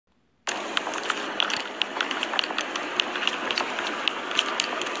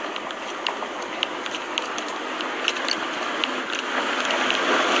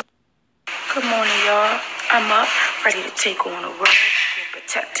ready to take on the world.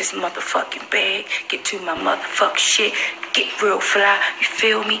 Protect this motherfucking bag. Get to my motherfucking shit. Get real fly. You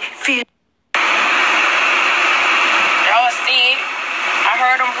feel me? Feel. Y'all see? I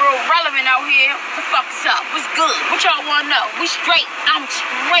heard I'm real relevant out here. What the fuck's up? What's good? What y'all wanna know? We straight. I'm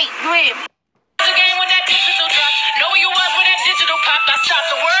straight. You hear me? The game with that digital drop. Know where you was with that digital pop. I stopped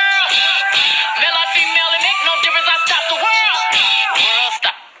the world. Male or female, it make no difference. I stopped the world. World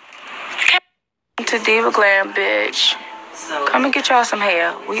stop. To Diva Glam, bitch. Come and get y'all some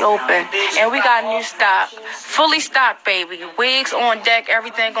hair. We open. And we got new stock. Fully stocked, baby. Wigs on deck,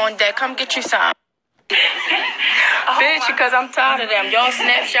 everything on deck. Come get you some. Bitch, because I'm tired of them. Y'all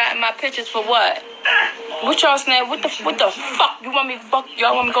snapshotting my pictures for what? What y'all snap? What the fuck? You want me to fuck?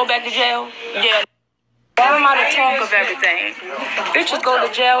 Y'all want me to go back to jail? Yeah. I'm out of talk of everything. Bitches go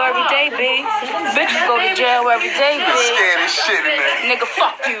to jail every day, bitch. Bitches go to jail every day, bitch. Scared as shit, man. Nigga,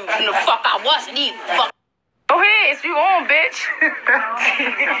 fuck you. The fuck I wasn't even. Fuck. Go ahead, it's you on, bitch.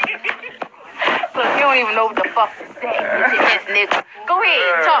 Look, you don't even know what the fuck to say. This nigga. Go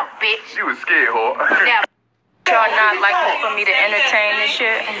ahead, talk, bitch. You was scared, whore. Now, y'all not liking for me to entertain this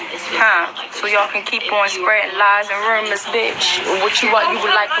shit? Huh? So y'all can keep on spreading lies and rumors, bitch. What you want? You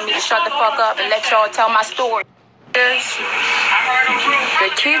would like for me to shut the fuck up and let y'all tell my story? The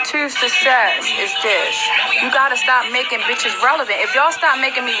key to success is this. You gotta stop making bitches relevant. If y'all stop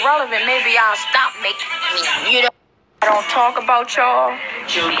making me relevant, maybe I'll stop making me, you know. I don't talk about y'all.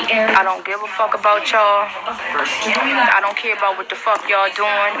 I don't give a fuck about y'all. I don't care about what the fuck y'all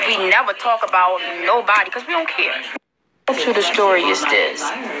doing. We never talk about nobody because we don't care. To the story is this.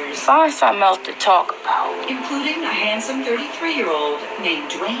 Find something else to talk about. Including a handsome 33-year-old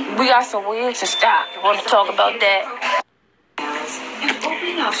named Dwayne. We got some wigs in stock. You want to talk about that?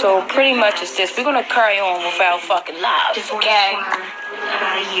 So pretty much it's this. We're going to carry on with our fucking lives, okay?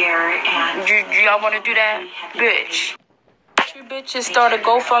 About a year and... Y'all want to do that? Bitch. You bitches start a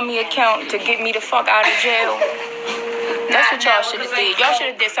GoFundMe account to get me the fuck out of jail. That's what y'all should have did. Y'all should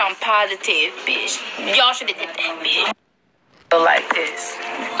have did something positive, bitch. Y'all should have did that, bitch. Like this.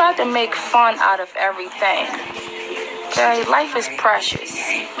 You got to make fun out of everything. Okay? Life is precious.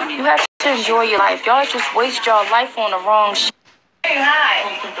 You have to enjoy your life. Y'all just waste your life on the wrong shit. Hey, hi.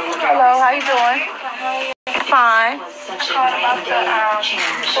 Hello, how you doing? Fine. About the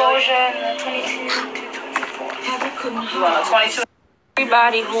closure and the 22.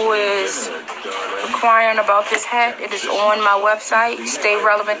 Everybody who is inquiring about this hat, it is on my website,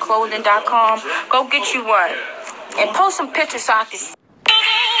 stayrelevantclothing.com. Go get you one. And post some pictures so I can see.